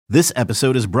This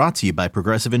episode is brought to you by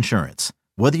Progressive Insurance.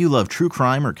 Whether you love true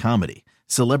crime or comedy,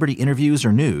 celebrity interviews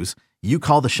or news, you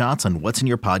call the shots on what's in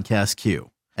your podcast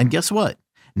queue. And guess what?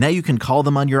 Now you can call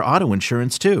them on your auto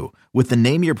insurance too with the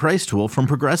Name Your Price tool from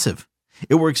Progressive.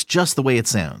 It works just the way it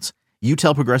sounds. You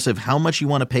tell Progressive how much you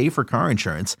want to pay for car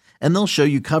insurance, and they'll show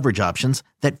you coverage options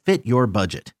that fit your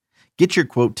budget. Get your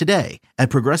quote today at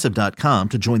Progressive.com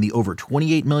to join the over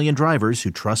 28 million drivers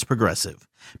who trust Progressive.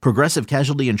 Progressive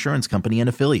Casualty Insurance Company and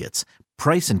Affiliates.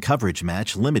 Price and coverage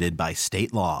match limited by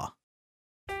state law.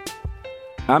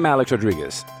 I'm Alex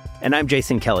Rodriguez. And I'm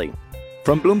Jason Kelly.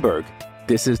 From Bloomberg,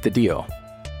 this is The Deal.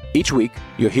 Each week,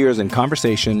 you'll hear us in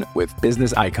conversation with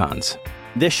business icons.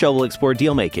 This show will explore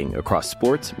deal-making across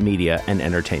sports, media, and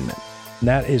entertainment.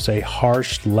 That is a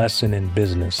harsh lesson in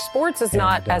business. Sports is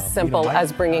not as simple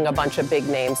as bringing a bunch of big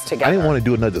names together. I didn't want to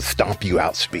do another stomp you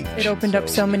out speech. It opened up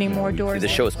so many more doors. The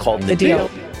show is called The Deal.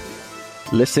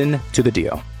 Listen to The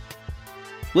Deal.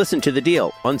 Listen to The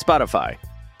Deal on Spotify.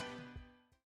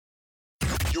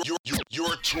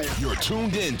 You're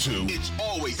tuned into It's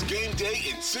Always Game Day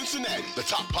in Cincinnati, the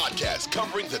top podcast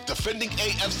covering the defending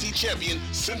AFC champion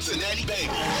Cincinnati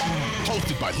Bengals.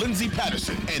 Hosted by Lindsey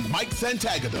Patterson and Mike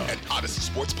Santagata, an Odyssey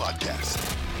Sports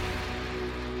Podcast.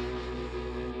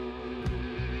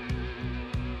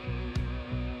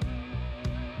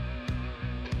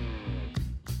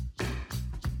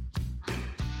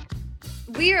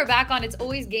 We are back on It's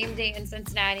Always Game Day in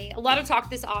Cincinnati. A lot of talk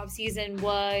this offseason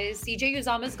was CJ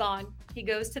Uzomah's gone. He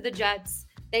goes to the Jets.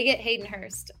 They get Hayden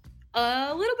Hurst.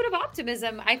 A little bit of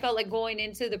optimism, I felt like, going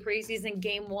into the preseason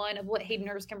game one of what Hayden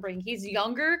Hurst can bring. He's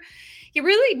younger. He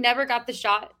really never got the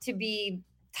shot to be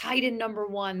tight end number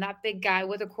one, that big guy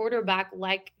with a quarterback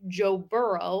like Joe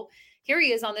Burrow. Here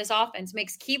he is on this offense,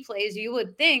 makes key plays. You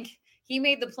would think he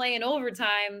made the play in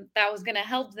overtime that was going to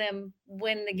help them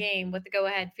win the game with the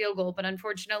go-ahead field goal. But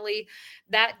unfortunately,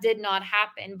 that did not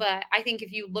happen. But I think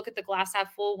if you look at the glass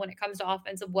half full when it comes to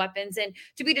offensive weapons, and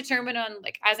to be determined on,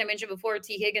 like, as I mentioned before,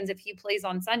 T. Higgins, if he plays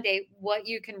on Sunday, what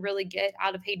you can really get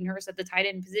out of Hayden Hurst at the tight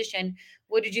end position.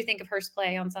 What did you think of Hurst's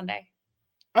play on Sunday?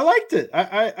 I liked it.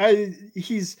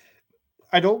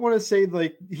 I don't want to say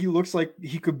like he looks like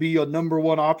he could be a number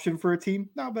one option for a team.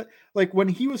 No, but like when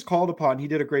he was called upon, he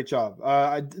did a great job.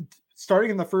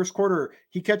 Starting in the first quarter,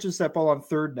 he catches that ball on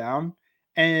third down.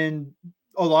 And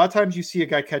a lot of times you see a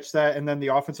guy catch that, and then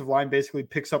the offensive line basically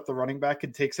picks up the running back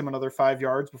and takes him another 5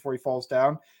 yards before he falls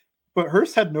down. But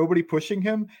Hurst had nobody pushing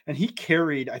him, and he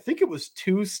carried, I think it was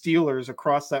 2 Steelers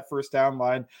across that first down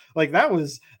line. Like that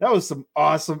was some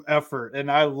awesome effort. And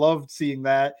I loved seeing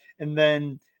that. And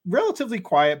then relatively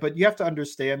quiet, but you have to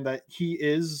understand that he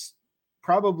is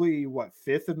probably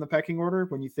fifth in the pecking order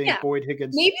when you think Boyd,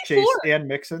 Higgins, Chase, and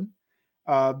Mixon.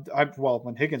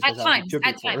 When Higgins was at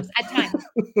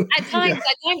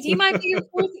times, he might be your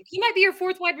fourth. He might be your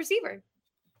fourth wide receiver.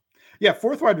 Yeah,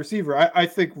 fourth wide receiver. I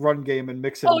think run game and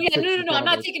Mixon. Oh yeah, no. I'm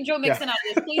not taking Joe Mixon out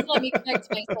of this. Please let me correct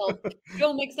myself.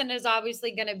 Joe Mixon is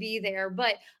obviously going to be there,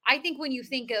 but I think when you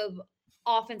think of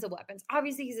offensive weapons,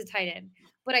 obviously he's a tight end,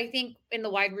 but I think in the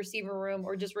wide receiver room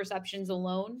or just receptions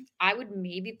alone, I would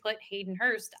maybe put Hayden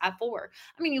Hurst at 4.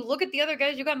 I mean, you look at the other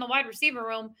guys you got in the wide receiver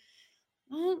room,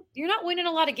 well, you're not winning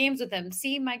a lot of games with them.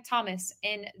 See Mike Thomas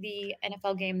in the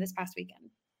NFL game this past weekend.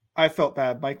 I felt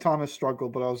bad. Mike Thomas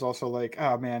struggled, but I was also like,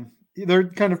 oh man, they're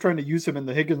kind of trying to use him in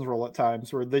the Higgins role at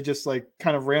times where they just like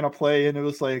kind of ran a play and it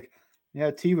was like, yeah,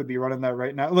 T would be running that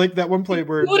right now. Like that one play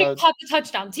where he would have caught the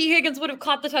touchdown. T. Higgins would have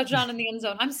caught the touchdown in the end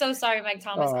zone. I'm so sorry, Mike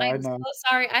Thomas. I'm so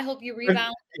sorry. I hope you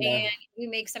rebound and you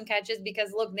make some catches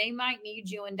because, look, they might need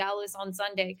you in Dallas on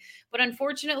Sunday. But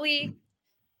unfortunately,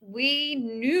 we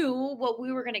knew what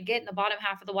we were going to get in the bottom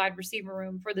half of the wide receiver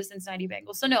room for the Cincinnati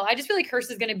Bengals. So, no, I just feel like Hurst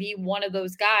is going to be one of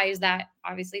those guys that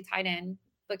obviously tight end,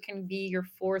 but can be your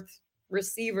fourth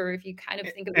receiver if you kind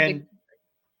of think of it.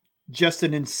 Just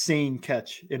an insane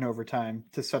catch in overtime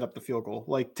to set up the field goal.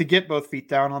 Like to get both feet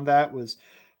down on that was,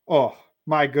 oh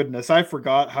my goodness. I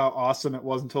forgot how awesome it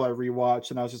was until I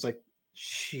rewatched and I was just like,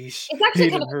 sheesh. It's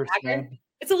actually kind of a dagger.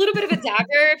 It's a little bit of a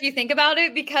dagger if you think about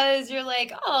it, because you're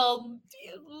like, oh,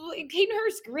 Hayden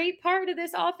Hurst, great part of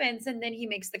this offense. And then he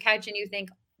makes the catch and you think,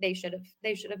 they should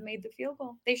have made the field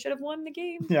goal. They should have won the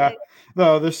game. Yeah.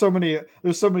 No, there's so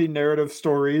many narrative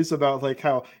stories about like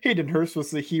how Hayden Hurst was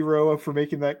the hero for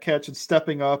making that catch and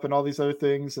stepping up and all these other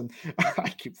things. And I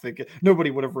keep thinking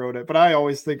nobody would have wrote it, but I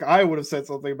always think I would have said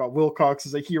something about Wilcox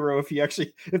as a hero if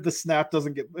the snap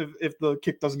doesn't get, if the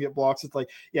kick doesn't get blocked. It's like,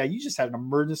 yeah, you just had an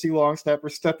emergency long snapper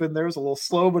step in there. It was a little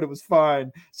slow, but it was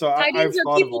fine. So I've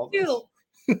thought of all this.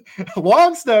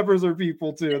 Long snappers are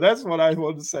people too. That's what I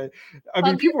wanted to say. I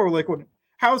mean, people were like,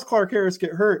 how's Clark Harris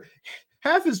get hurt?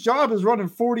 half his job is running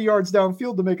 40 yards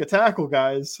downfield to make a tackle,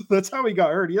 guys. That's how he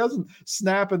got hurt. He doesn't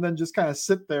snap and then just kind of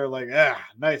sit there like,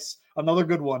 nice, another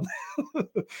good one.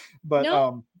 But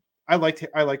No. I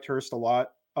liked Hurst a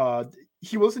lot.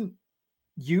 He wasn't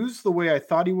used the way I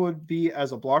thought he would be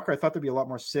as a blocker. I thought there'd be a lot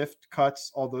more sift,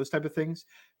 cuts, all those type of things,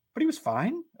 but he was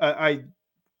fine. I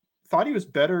thought he was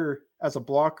better as a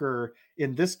blocker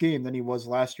in this game than he was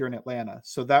last year in Atlanta.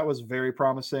 So that was very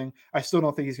promising. I still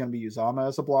don't think he's going to be Uzama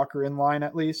as a blocker in line,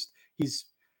 at least.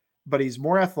 But he's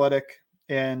more athletic,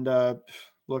 and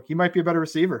look, he might be a better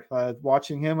receiver.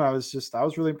 Watching him, I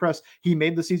was really impressed. He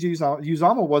made the CJ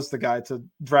Uzama was the guy to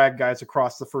drag guys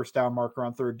across the first down marker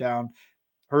on third down.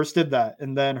 Hurst did that,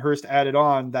 and then Hurst added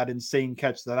on that insane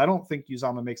catch that I don't think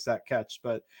Uzama makes that catch,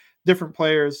 but different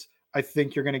players, I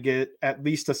think you're going to get at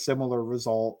least a similar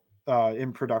result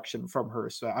in production from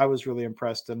Hurst. So I was really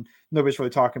impressed, and nobody's really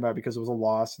talking about it because it was a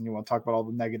loss, and you want to talk about all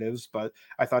the negatives, but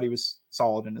I thought he was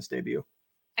solid in his debut.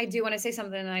 I do want to say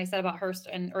something that I said about Hurst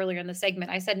and earlier in the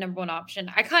segment. I said number one option.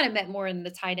 I kind of meant more in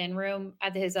the tight end room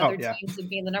at his other teams of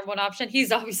being the number one option.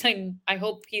 He's obviously, I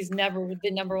hope he's never the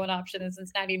number one option in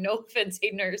Cincinnati. No offense,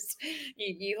 Hayden Hurst.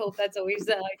 You hope that's always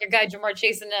your guy, Jamar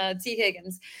Chase and T.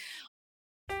 Higgins.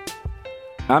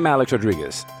 I'm Alex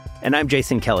Rodriguez. And I'm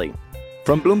Jason Kelly.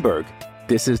 From Bloomberg,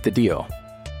 this is The Deal.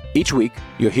 Each week,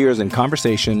 you'll hear us in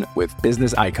conversation with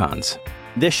business icons.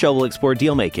 This show will explore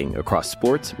deal-making across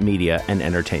sports, media, and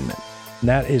entertainment.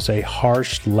 That is a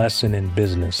harsh lesson in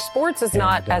business. Sports is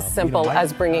not as simple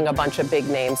as bringing a bunch of big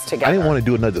names together. I didn't want to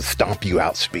do another stomp you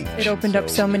out speech. It opened up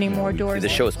so many more doors. The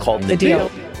show is called The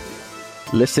Deal.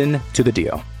 Listen to The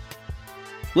Deal.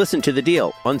 Listen to The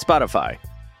Deal on Spotify.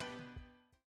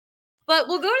 But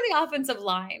we'll go to the offensive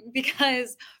line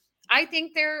because I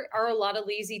think there are a lot of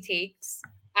lazy takes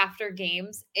after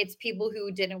games. It's people who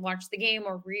didn't watch the game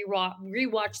or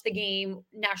rewatch the game,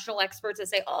 national experts that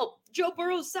say, oh, Joe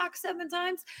Burrow sacked 7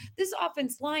 times. This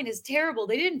offense line is terrible.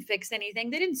 They didn't fix anything.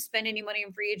 They didn't spend any money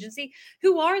in free agency.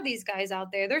 Who are these guys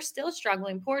out there? They're still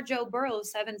struggling. Poor Joe Burrow,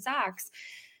 7 sacks.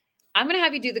 I'm going to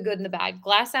have you do the good and the bad.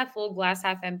 Glass half full, glass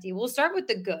half empty. We'll start with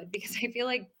the good because I feel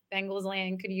like Bengals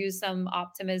land could use some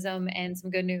optimism and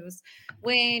some good news.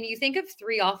 When you think of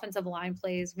 3 offensive line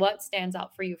plays, what stands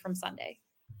out for you from Sunday?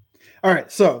 All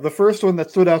right, so the first one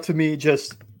that stood out to me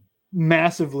just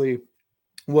massively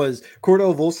was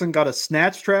Cordell Volson got a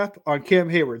snatch trap on Cam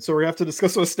Hayward. So we have to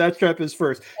discuss what a snatch trap is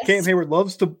first. Yes. Cam Hayward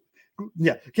loves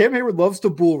to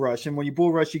bull rush, and when you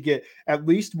bull rush, you get at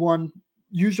least one,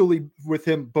 usually with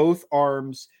him both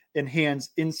arms and hands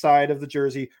inside of the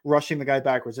jersey, rushing the guy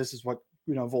backwards. This is what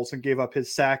Volson gave up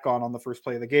his sack on the first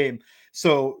play of the game.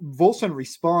 So Volson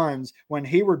responds when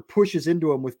Hayward pushes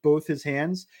into him with both his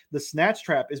hands. The snatch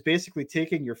trap is basically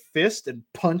taking your fist and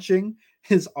punching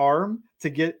his arm to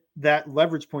get that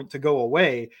leverage point to go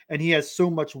away. And he has so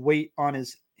much weight on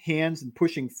his hands and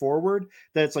pushing forward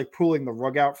that it's like pulling the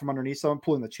rug out from underneath someone,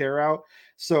 pulling the chair out.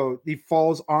 So he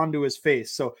falls onto his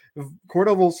face. So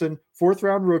Cordell Volson, 4th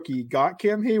round rookie, got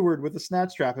Cam Hayward with a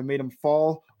snatch trap and made him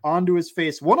fall onto his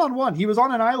face one-on-one. He was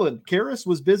on an island. Karras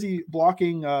was busy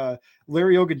blocking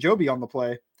Larry Ogunjobi on the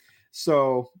play.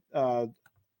 So I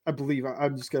believe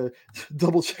I'm just going to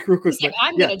double check real quick.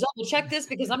 I'm going to double check this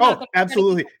because I'm not going to.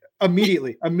 Absolutely.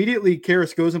 Immediately,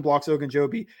 Karras goes and blocks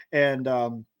Ogunjobi, and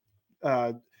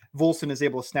Volson is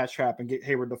able to snatch trap and get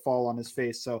Hayward to fall on his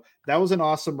face. So that was an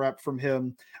awesome rep from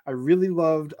him. I really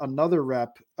loved another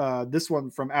rep, this one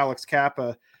from Alex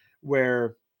Kappa,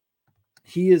 where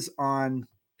he is on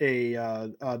a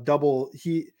double.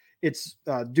 It's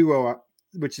duo,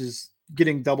 which is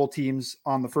getting double teams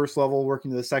on the first level,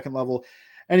 working to the second level.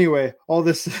 Anyway, all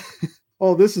this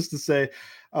is to say,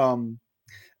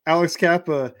 Alex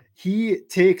Kappa, he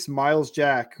takes Miles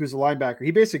Jack, who's a linebacker. He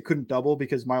basically couldn't double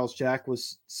because Miles Jack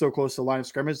was so close to the line of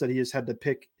scrimmage that he just had to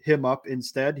pick him up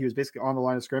instead. He was basically on the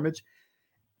line of scrimmage.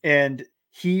 And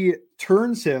he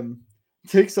turns him,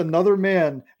 takes another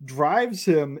man, drives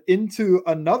him into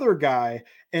another guy,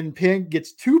 and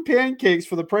gets 2 pancakes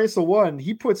for the price of 1.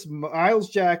 He puts Miles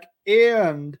Jack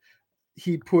and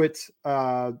he put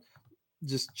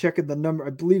just checking the number,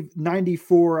 I believe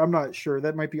 94. I'm not sure.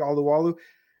 That might be Alualu.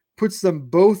 Puts them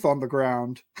both on the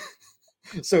ground.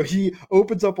 So he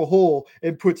opens up a hole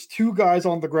and puts 2 guys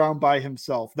on the ground by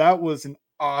himself. That was an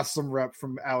awesome rep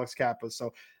from Alex Kappa.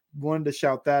 So wanted to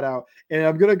shout that out. And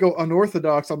I'm going to go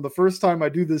unorthodox on the first time I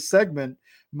do this segment.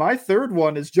 My third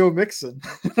one is Joe Mixon.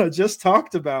 I just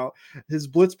talked about his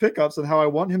blitz pickups and how I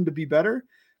want him to be better.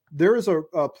 There is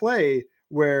a play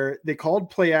where they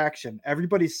called play action.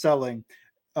 Everybody's selling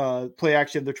play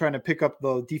action. They're trying to pick up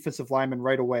the defensive lineman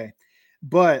right away.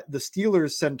 But the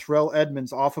Steelers send Terrell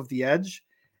Edmonds off of the edge,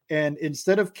 And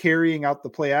instead of carrying out the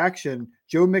play action,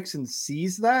 Joe Mixon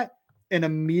sees that and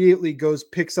immediately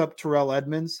picks up Terrell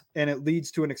Edmonds, and it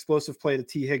leads to an explosive play to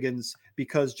T. Higgins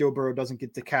because Joe Burrow doesn't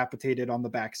get decapitated on the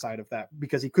backside of that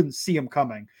because he couldn't see him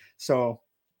coming. So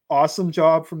awesome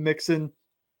job from Mixon.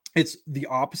 It's the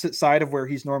opposite side of where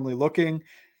he's normally looking.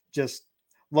 Just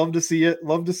love to see it.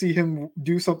 Love to see him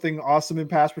do something awesome in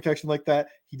pass protection like that.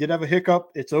 He did have a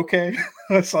hiccup. It's okay.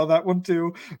 I saw that one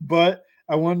too. But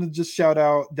I wanted to just shout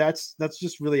out that's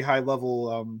just really high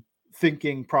level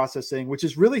thinking, processing, which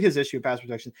is really his issue in pass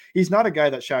protection. He's not a guy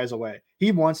that shies away.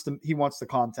 He wants the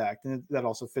contact, and that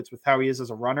also fits with how he is as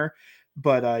a runner.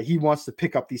 But he wants to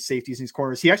pick up these safeties in these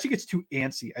corners. He actually gets too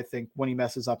antsy, I think, when he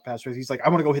messes up pass protection. He's like, I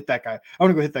want to go hit that guy. I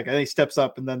want to go hit that guy. And he steps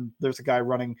up, and then there's a guy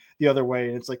running the other way,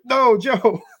 and it's like, no,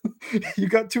 Joe, you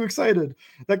got too excited.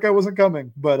 That guy wasn't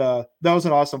coming. But that was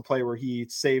an awesome play where he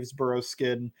saves Burrow's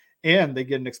skin, and they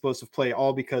get an explosive play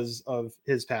all because of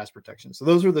his pass protection. So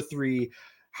those are the three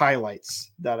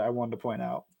highlights that I wanted to point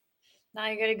out. Now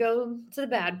you got to go to the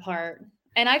bad part.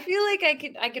 And I feel like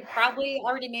I could probably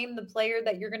already name the player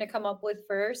that you're going to come up with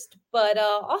first, but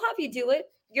I'll have you do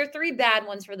it. Your three bad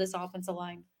ones for this offensive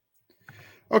line.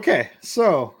 Okay,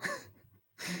 so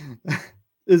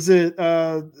is it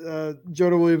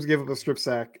Jonah Williams gave up a strip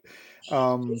sack? You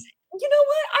know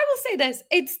what? I will say this.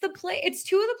 It's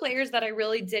two of the players that I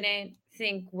really didn't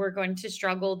think were going to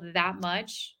struggle that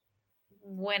much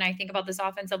when I think about this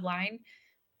offensive line.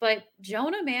 But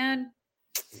Jonah, man,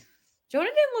 Jonah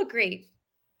didn't look great.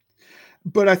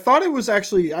 But I thought it was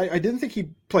actually, I didn't think he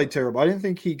played terrible. I didn't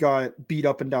think he got beat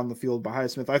up and down the field by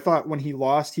Highsmith. I thought when he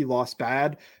lost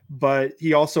bad, but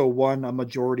he also won a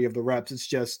majority of the reps. It's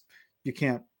just, you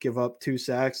can't give up 2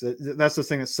 sacks. That's the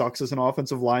thing that sucks as an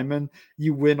offensive lineman.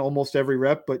 You win almost every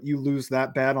rep, but you lose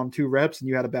that bad on 2 reps and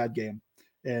you had a bad game.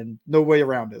 And no way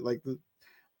around it. Like,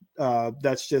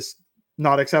 that's just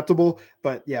not acceptable.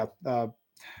 But yeah,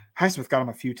 Highsmith got him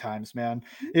a few times, man.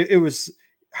 It was...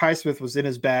 Highsmith was in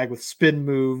his bag with spin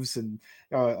moves and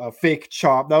a fake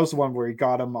chop. That was the one where he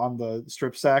got him on the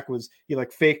strip sack. Was he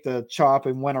like faked a chop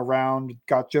and went around,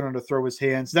 got Jonah to throw his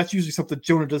hands. That's usually something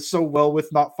Jonah does so well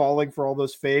with, not falling for all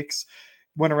those fakes.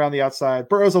 Went around the outside.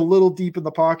 Burrow's a little deep in the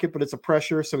pocket, but it's a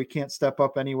pressure, so he can't step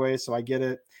up anyway. So I get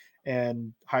it.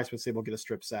 And Highsmith's able to get a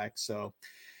strip sack. So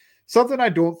something I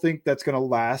don't think that's going to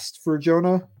last for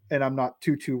Jonah, and I'm not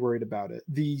too worried about it.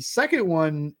 The second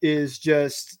one is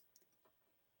just,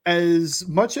 as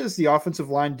much as the offensive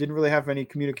line didn't really have any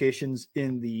communications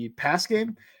in the pass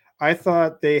game, I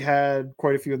thought they had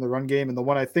quite a few in the run game. And the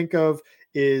one I think of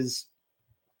is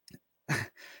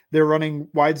they're running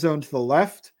wide zone to the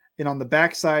left. And on the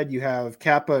backside, you have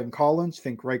Kappa and Collins.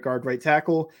 Think right guard, right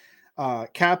tackle.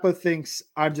 Kappa thinks,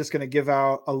 I'm just going to give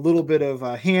out a little bit of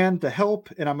a hand to help,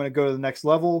 and I'm going to go to the next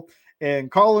level. And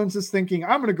Collins is thinking,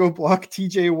 I'm going to go block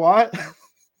TJ Watt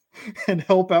and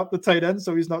help out the tight end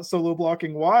so he's not solo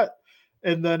blocking Watt.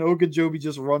 And then Ogunjobi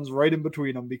just runs right in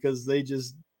between them because they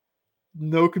just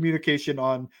no communication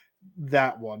on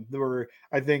that one. There were,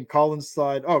 I think Collins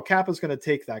thought, oh, Kappa's going to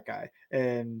take that guy.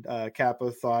 And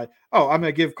Kappa thought, oh, I'm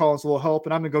going to give Collins a little help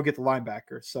and I'm going to go get the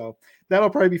linebacker. So that'll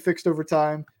probably be fixed over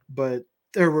time. But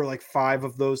there were like 5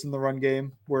 of those in the run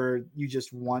game where you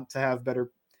just want to have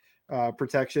better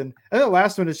protection. And the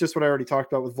last one is just what I already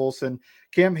talked about with Volson.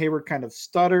 Cam Hayward kind of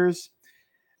stutters.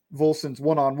 Volson's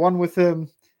one-on-one with him.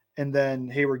 And then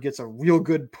Hayward gets a real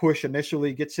good push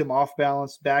initially, gets him off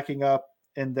balance, backing up,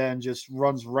 and then just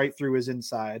runs right through his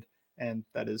inside. And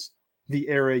that is the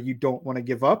area you don't want to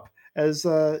give up as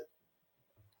an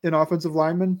offensive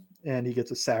lineman. And he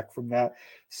gets a sack from that.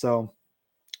 So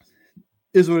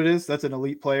is what it is. That's an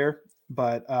elite player.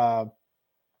 But,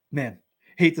 man,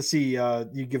 hate to see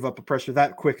you give up a pressure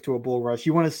that quick to a bull rush.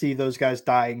 You want to see those guys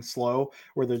dying slow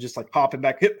where they're just like popping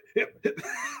back hip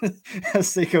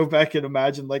as they go back, and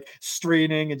imagine like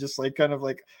straining and just like kind of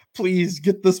like, please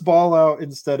get this ball out,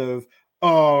 instead of,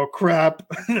 oh crap,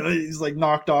 he's like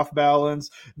knocked off balance,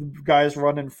 guys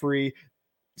running free.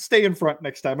 Stay in front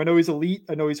next time. I know he's elite.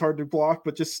 I know he's hard to block,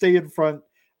 but just stay in front.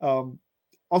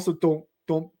 Also don't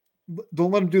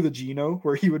let him do the Geno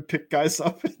where he would pick guys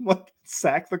up and like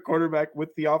sack the quarterback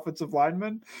with the offensive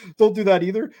lineman. Don't do that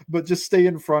either, but just stay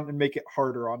in front and make it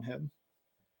harder on him.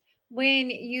 When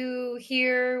you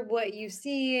hear what you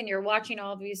see and you're watching,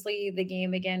 obviously, the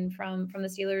game again from the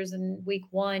Steelers in week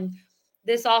 1,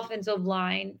 this offensive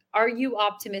line, are you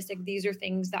optimistic these are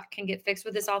things that can get fixed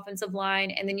with this offensive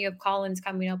line? And then you have Collins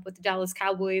coming up with the Dallas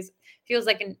Cowboys. Feels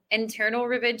like an internal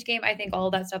revenge game. I think all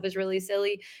of that stuff is really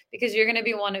silly because you're going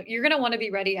to want to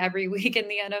be ready every week in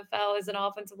the NFL as an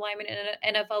offensive lineman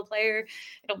and an NFL player.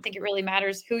 I don't think it really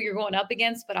matters who you're going up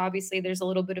against, but obviously there's a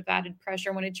little bit of added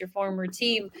pressure when it's your former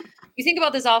team. You think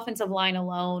about this offensive line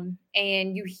alone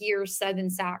and you hear 7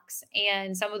 sacks,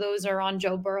 and some of those are on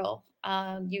Joe Burrow.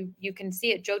 You can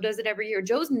see it. Joe does it every year.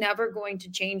 Joe's never going to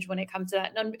change when it comes to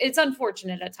that. And it's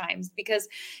unfortunate at times because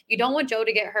you don't want Joe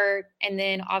to get hurt. And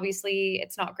then obviously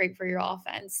it's not great for your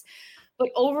offense. But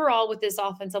overall with this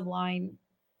offensive line,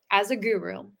 as a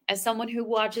guru, as someone who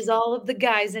watches all of the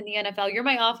guys in the NFL, you're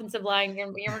my offensive line.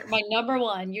 You're my number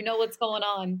one. You know what's going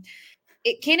on.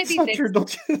 Can it be not fixed? true.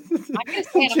 Don't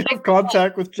Don't you have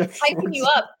contact with Jeff hyping Schwartz? you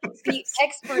up. The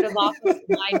expert of offensive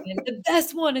linemen, the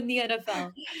best one in the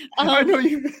NFL. I know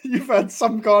you've had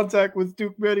some contact with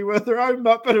Duke Manyweather. I'm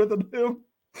not better than him.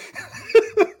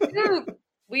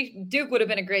 Duke would have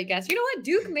been a great guest. You know what?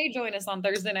 Duke may join us on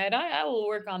Thursday night. I will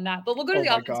work on that. But we'll go to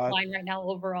the offensive line right now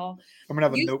overall. I'm gonna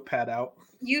have a notepad out.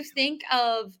 You think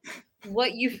of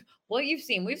what you've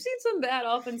seen. We've seen some bad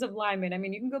offensive linemen. I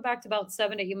mean, you can go back to about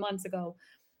 7 to 8 months ago.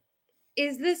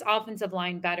 Is this offensive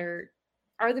line better?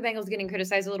 Are the Bengals getting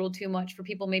criticized a little too much for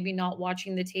people maybe not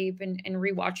watching the tape and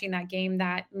rewatching that game,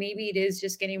 that maybe it is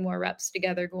just getting more reps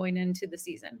together going into the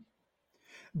season?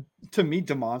 To me,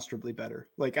 demonstrably better.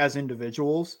 Like as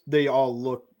individuals, they all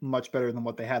look much better than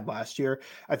what they had last year.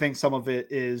 I think some of it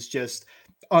is just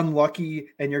unlucky,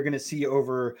 and you're going to see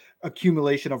over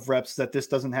accumulation of reps that this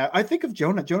doesn't have. I think of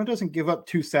Jonah. Jonah doesn't give up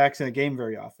 2 sacks in a game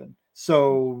very often.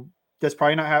 So that's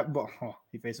probably not happening. Oh,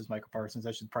 he faces Michael Parsons.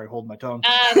 I should probably hold my tongue.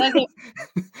 That's that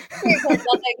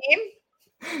game.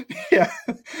 Yeah,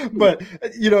 but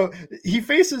he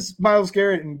faces Myles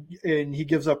Garrett and he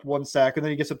gives up 1 sack, and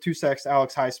then he gives up 2 sacks to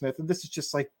Alex Highsmith, and this is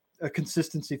just like a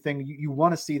consistency thing. You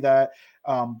want to see that,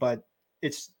 but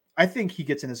I think he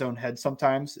gets in his own head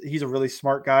sometimes. He's a really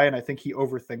smart guy, and I think he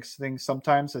overthinks things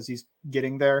sometimes as he's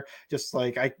getting there. Just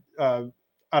like I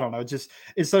don't know, just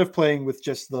instead of playing with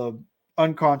just the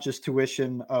unconscious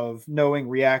tuition of knowing,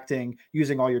 reacting,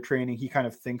 using all your training, he kind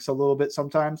of thinks a little bit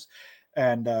sometimes.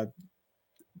 And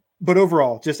but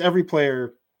overall, just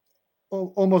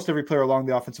almost every player along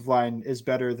the offensive line is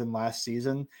better than last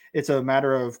season. It's a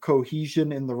matter of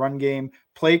cohesion in the run game,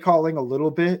 play calling a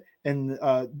little bit in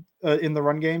the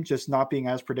run game, just not being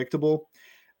as predictable.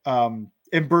 And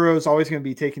Burrow's always going to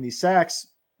be taking these sacks,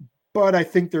 but I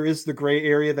think there is the gray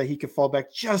area that he could fall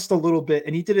back just a little bit.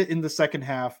 And he did it in the second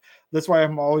half. That's why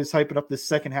I'm always hyping up this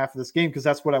second half of this game, because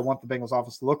that's what I want the Bengals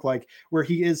offense to look like, where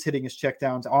he is hitting his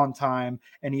checkdowns on time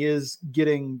and he is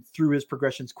getting through his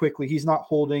progressions quickly. He's not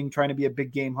holding, trying to be a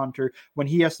big game hunter. When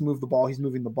he has to move the ball, he's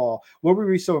moving the ball. What were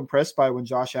we so impressed by when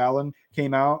Josh Allen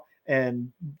came out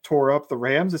and tore up the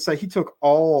Rams? It's like he took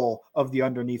all of the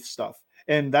underneath stuff.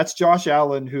 And that's Josh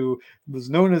Allen, who was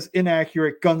known as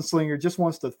inaccurate gunslinger, just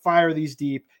wants to fire these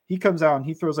deep. He comes out and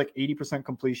he throws like 80%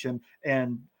 completion,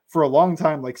 and for a long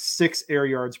time, like 6 air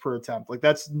yards per attempt. Like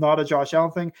that's not a Josh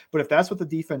Allen thing, but if that's what the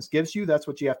defense gives you, that's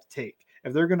what you have to take.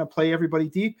 If they're going to play everybody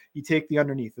deep, you take the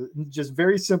underneath. Just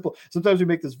very simple. Sometimes we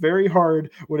make this very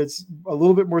hard when it's a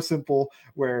little bit more simple,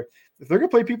 where if they're going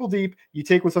to play people deep, you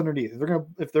take what's underneath.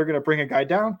 If they're going to bring a guy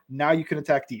down, now you can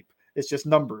attack deep. It's just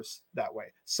numbers that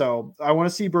way. So I want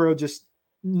to see Burrow just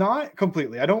not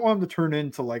completely. I don't want him to turn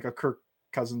into like a Kirk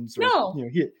Cousins. Or,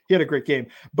 he had a great game,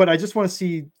 but I just want to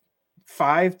see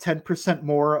 5-10%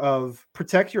 more of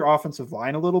protect your offensive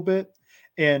line a little bit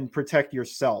and protect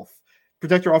yourself.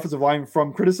 Protect your offensive line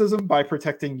from criticism by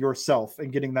protecting yourself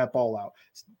and getting that ball out.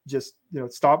 Just,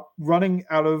 stop running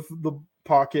out of the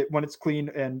pocket when it's clean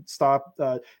and stop.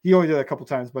 He only did that a couple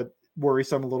times, but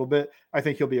worrisome a little bit. I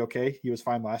think he'll be okay. He was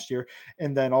fine last year.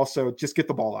 And then also just get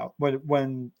the ball out.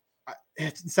 When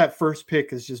it's that first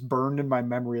pick is just burned in my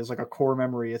memory as like a core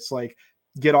memory. It's like,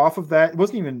 get off of that. It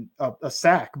wasn't even a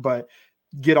sack, but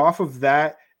get off of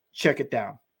that, check it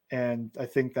down. And I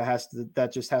think that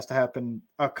just has to happen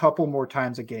a couple more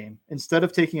times a game. Instead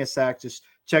of taking a sack, just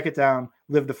check it down,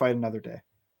 live to fight another day.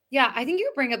 Yeah, I think you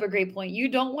bring up a great point. You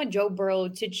don't want Joe Burrow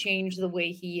to change the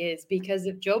way he is, because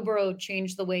if Joe Burrow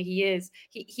changed the way he is,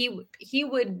 he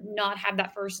would not have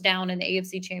that first down in the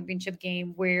AFC Championship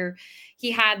game where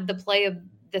he had the play of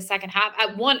the second half.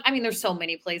 There's so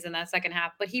many plays in that second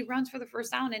half, but he runs for the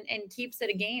first down and keeps it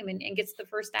a game and gets the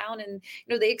first down, and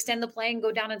they extend the play and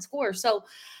go down and score. So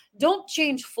don't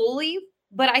change fully,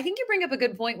 But I think you bring up a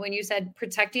good point when you said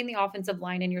protecting the offensive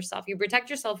line and yourself. You protect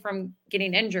yourself from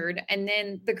getting injured. And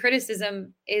then the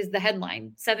criticism is the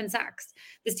headline, 7 sacks.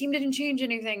 This team didn't change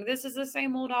anything. This is the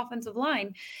same old offensive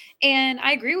line. And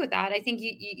I agree with that. I think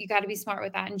you got to be smart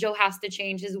with that. And Joe has to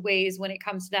change his ways when it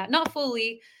comes to that. Not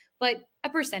fully, but a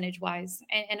percentage wise.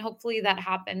 And hopefully that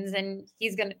happens. And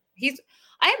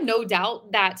I have no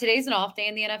doubt that today's an off day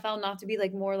in the NFL, not to be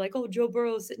like more like, oh, Joe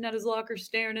Burrow is sitting at his locker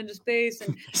staring into space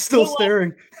and still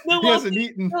staring. He hasn't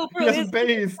eaten. He hasn't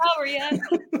bathed. Yet.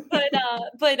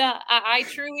 But I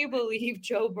truly believe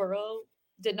Joe Burrow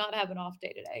did not have an off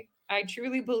day today. I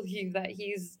truly believe that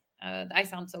he's I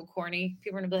sound so corny.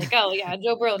 People are gonna be like, "Oh yeah,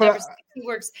 Joe Burrow never sleeps. He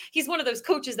works. He's one of those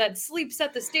coaches that sleeps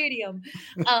at the stadium."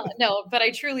 No, but I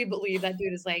truly believe that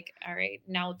dude is like, "All right,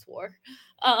 now it's war,"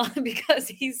 because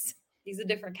he's a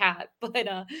different cat. But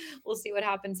we'll see what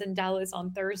happens in Dallas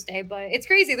on Thursday. But it's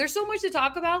crazy. There's so much to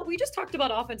talk about. We just talked about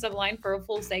offensive line for a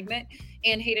full segment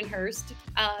and Hayden Hurst.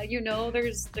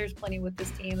 There's plenty with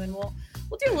this team, and we'll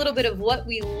do a little bit of what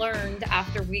we learned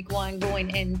after week 1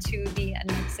 going into the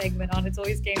next segment on It's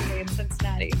Always Game Day in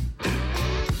Cincinnati.